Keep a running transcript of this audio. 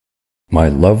My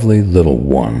lovely little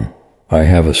one, I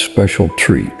have a special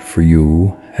treat for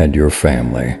you and your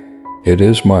family. It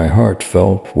is my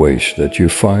heartfelt wish that you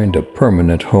find a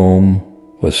permanent home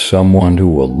with someone who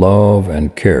will love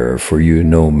and care for you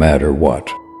no matter what.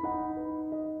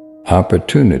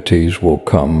 Opportunities will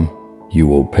come, you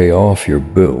will pay off your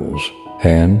bills,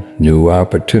 and new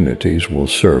opportunities will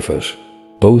surface.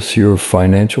 Both your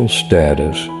financial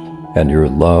status and your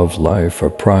love life are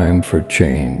primed for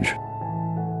change.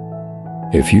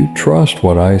 If you trust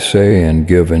what I say and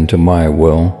give into my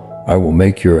will, I will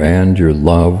make your and your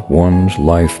loved one's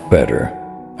life better.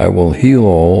 I will heal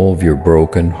all of your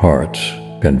broken hearts,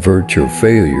 convert your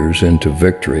failures into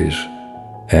victories,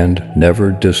 and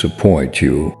never disappoint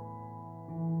you.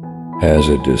 As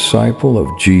a disciple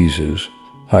of Jesus,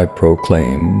 I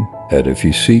proclaim that if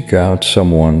you seek out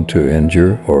someone to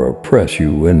injure or oppress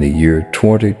you in the year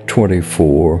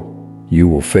 2024, you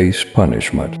will face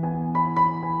punishment.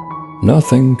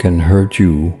 Nothing can hurt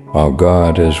you while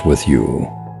God is with you.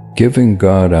 Giving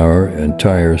God our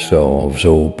entire selves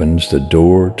opens the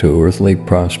door to earthly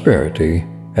prosperity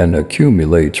and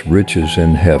accumulates riches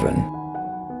in heaven.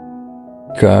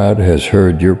 God has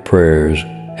heard your prayers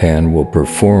and will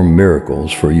perform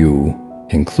miracles for you,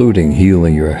 including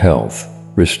healing your health,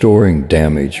 restoring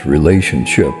damaged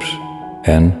relationships,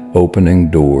 and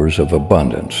opening doors of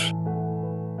abundance.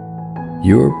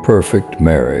 Your perfect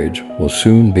marriage will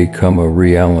soon become a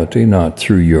reality not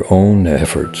through your own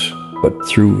efforts, but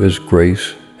through His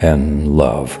grace and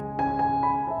love.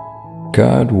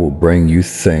 God will bring you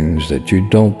things that you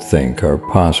don't think are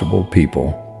possible: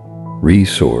 people,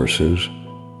 resources,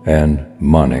 and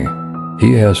money.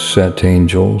 He has sent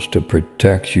angels to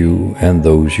protect you and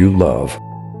those you love.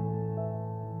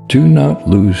 Do not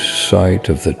lose sight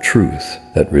of the truth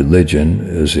that religion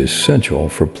is essential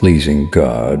for pleasing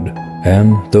God,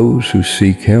 and those who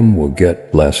seek Him will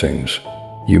get blessings.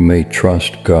 You may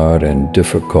trust God in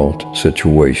difficult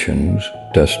situations,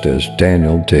 just as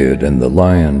Daniel did in the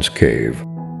lion's cave.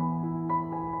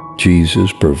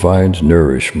 Jesus provides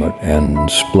nourishment and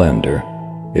splendor.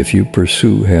 If you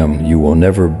pursue Him, you will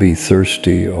never be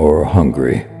thirsty or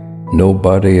hungry.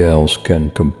 Nobody else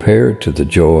can compare to the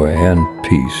joy and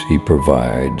peace He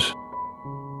provides.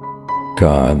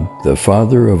 God, the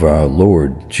Father of our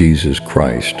Lord Jesus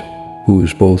Christ, who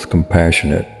is both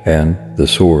compassionate and the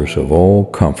source of all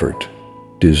comfort,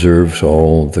 deserves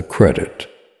all the credit.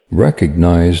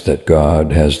 Recognize that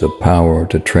God has the power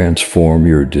to transform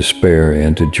your despair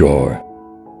into joy.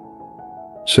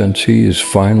 Since He is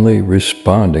finally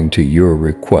responding to your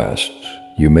requests,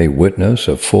 you may witness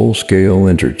a full-scale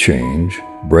interchange,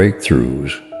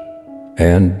 breakthroughs,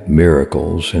 and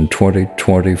miracles in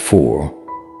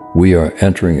 2024. We are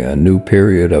entering a new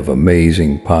period of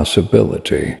amazing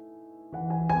possibility.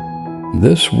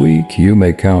 This week you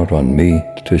may count on me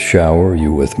to shower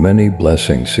you with many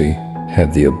blessings. He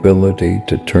have the ability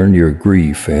to turn your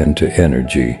grief into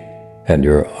energy and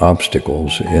your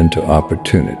obstacles into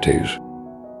opportunities.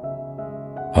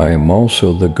 I am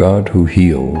also the God who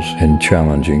heals in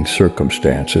challenging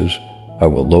circumstances. I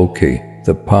will locate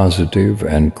the positive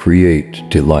and create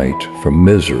delight from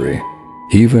misery.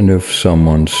 Even if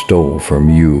someone stole from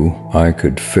you, I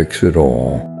could fix it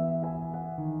all.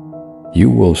 You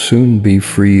will soon be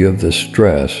free of the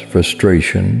stress,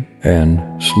 frustration,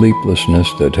 and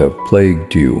sleeplessness that have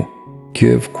plagued you.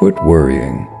 Quit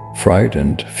worrying,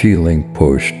 frightened, feeling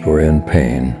pushed, or in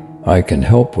pain. I can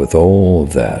help with all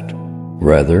of that.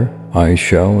 Rather, I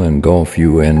shall engulf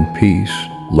you in peace,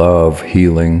 love,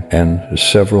 healing, and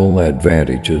several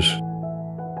advantages.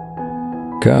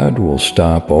 God will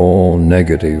stop all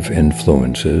negative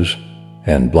influences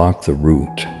and block the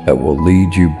route that will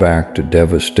lead you back to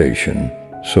devastation,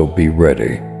 so be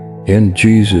ready. In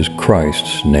Jesus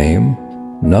Christ's name,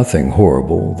 nothing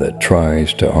horrible that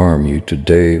tries to harm you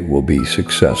today will be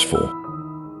successful.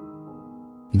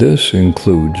 This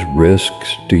includes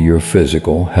risks to your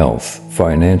physical health,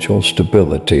 financial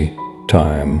stability,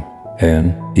 time,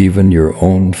 and even your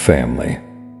own family.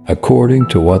 According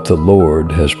to what the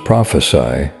Lord has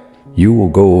prophesied, you will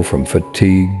go from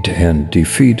fatigued and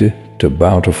defeated to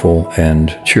bountiful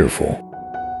and cheerful.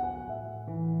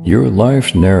 Your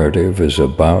life's narrative is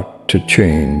about to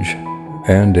change,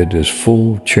 and it is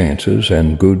full of chances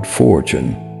and good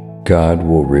fortune. God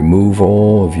will remove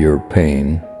all of your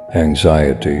pain,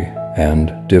 anxiety,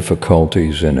 and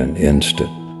difficulties in an instant,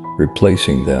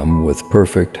 replacing them with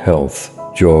perfect health,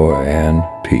 joy, and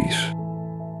peace.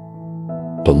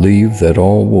 Believe that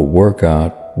all will work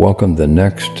out, welcome the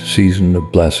next season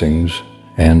of blessings,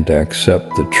 and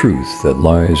accept the truth that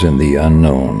lies in the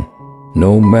unknown.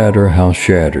 No matter how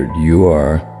shattered you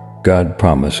are, God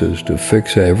promises to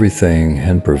fix everything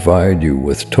and provide you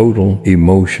with total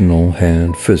emotional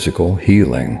and physical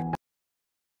healing.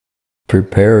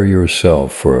 Prepare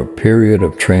yourself for a period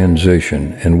of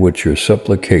transition in which your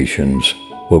supplications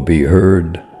will be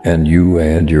heard and you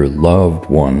and your loved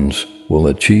ones will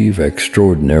achieve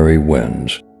extraordinary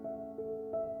wins.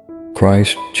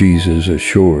 Christ Jesus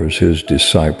assures his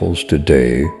disciples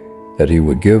today that he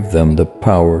would give them the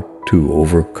power to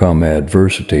overcome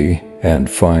adversity and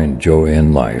find joy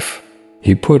in life.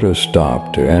 He put a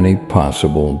stop to any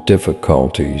possible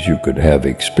difficulties you could have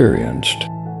experienced.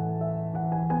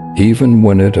 Even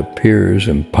when it appears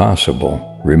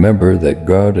impossible, remember that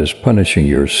God is punishing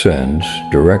your sins,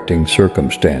 directing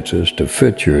circumstances to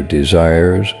fit your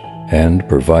desires, and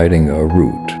providing a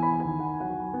route.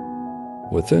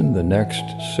 Within the next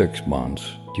 6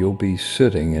 months, you'll be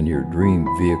sitting in your dream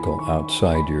vehicle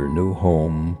outside your new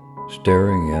home,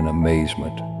 staring in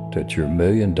amazement at your $1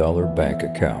 million bank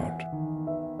account.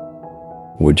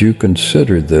 Would you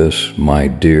consider this, my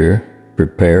dear?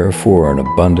 Prepare for an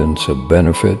abundance of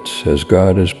benefits as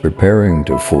God is preparing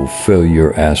to fulfill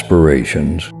your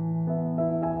aspirations.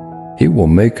 He will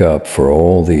make up for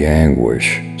all the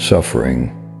anguish,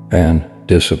 suffering, and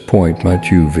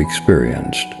disappointment you've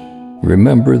experienced.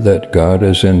 Remember that God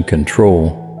is in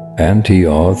control and He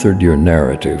authored your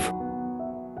narrative.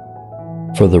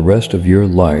 For the rest of your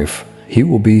life, He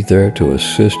will be there to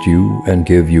assist you and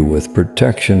give you with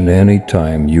protection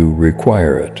anytime you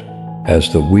require it.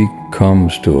 As the week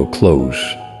comes to a close,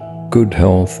 good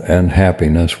health and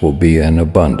happiness will be in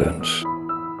abundance.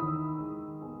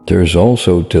 There's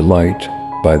also delight.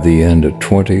 By the end of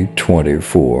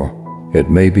 2024, it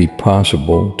may be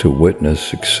possible to witness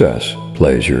success,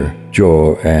 pleasure,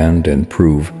 joy, and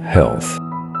improved health.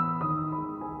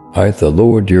 I, the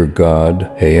Lord your God,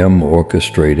 am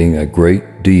orchestrating a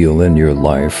great deal in your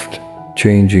life,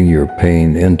 changing your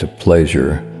pain into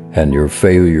pleasure and your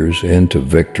failures into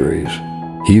victories.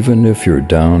 Even if you're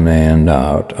down and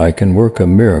out, I can work a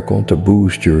miracle to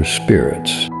boost your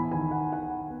spirits.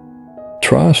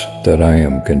 Trust that I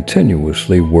am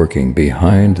continuously working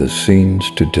behind the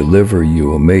scenes to deliver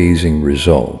you amazing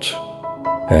results,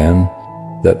 and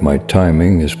that my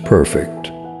timing is perfect.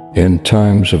 In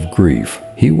times of grief,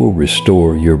 He will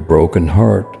restore your broken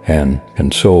heart and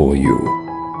console you.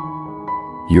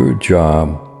 Your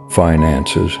job,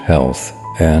 finances, health,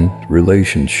 and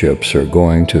relationships are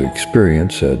going to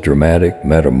experience a dramatic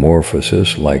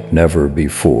metamorphosis like never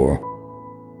before.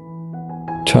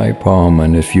 Type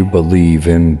Amen if you believe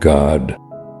in God.